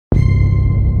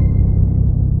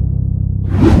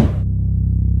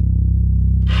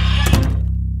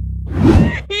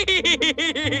What?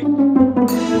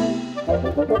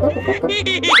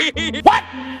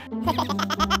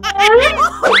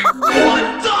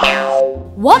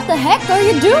 What the heck are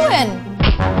you doing?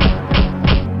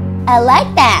 I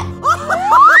like that.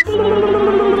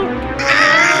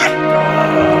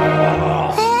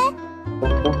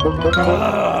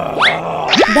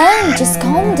 Then just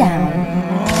calm down.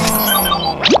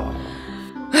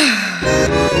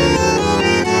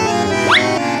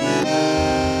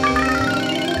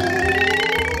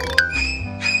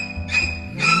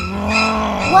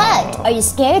 What? Are you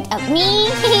scared of me?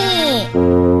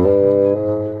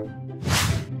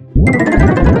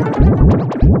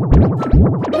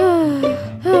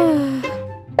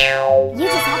 You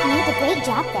just have made a great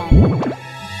job then.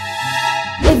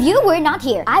 If you were not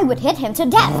here, I would hit him to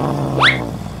death.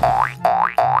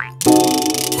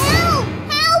 Help!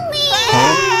 Help me!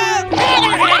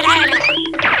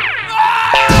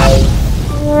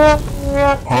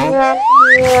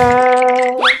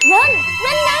 Run!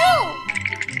 Run now!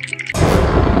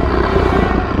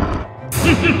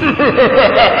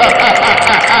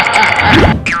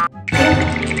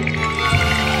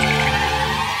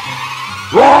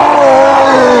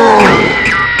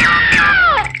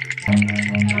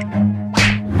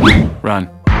 Run.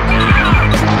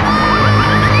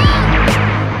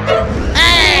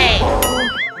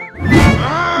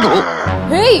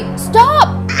 Hey, stop!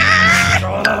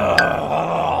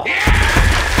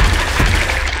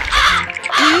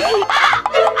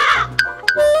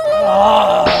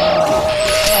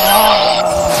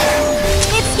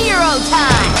 It's hero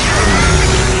time!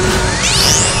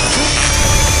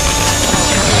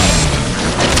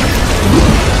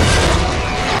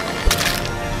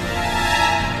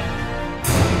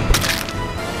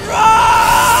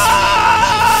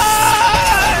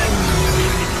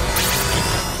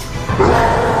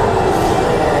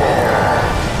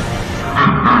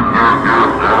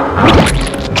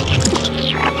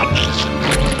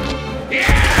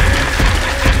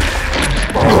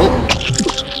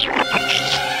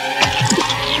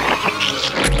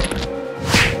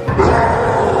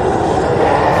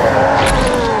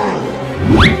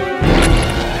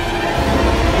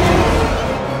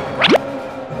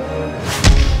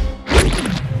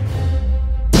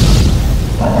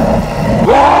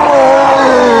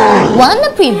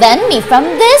 Wanna prevent me from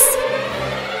this?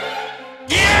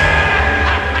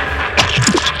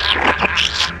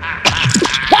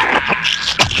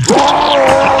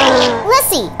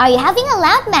 Lissy, are you having a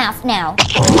loud mouth now?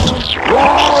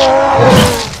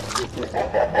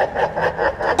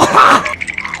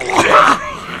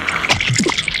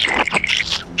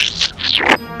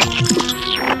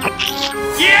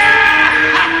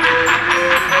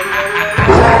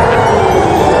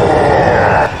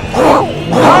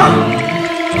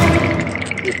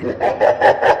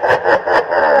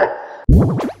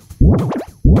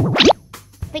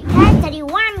 The character you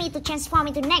want me to transform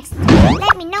into next,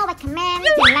 let me know by commenting,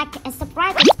 like and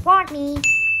subscribe to support me.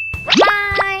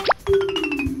 Bye!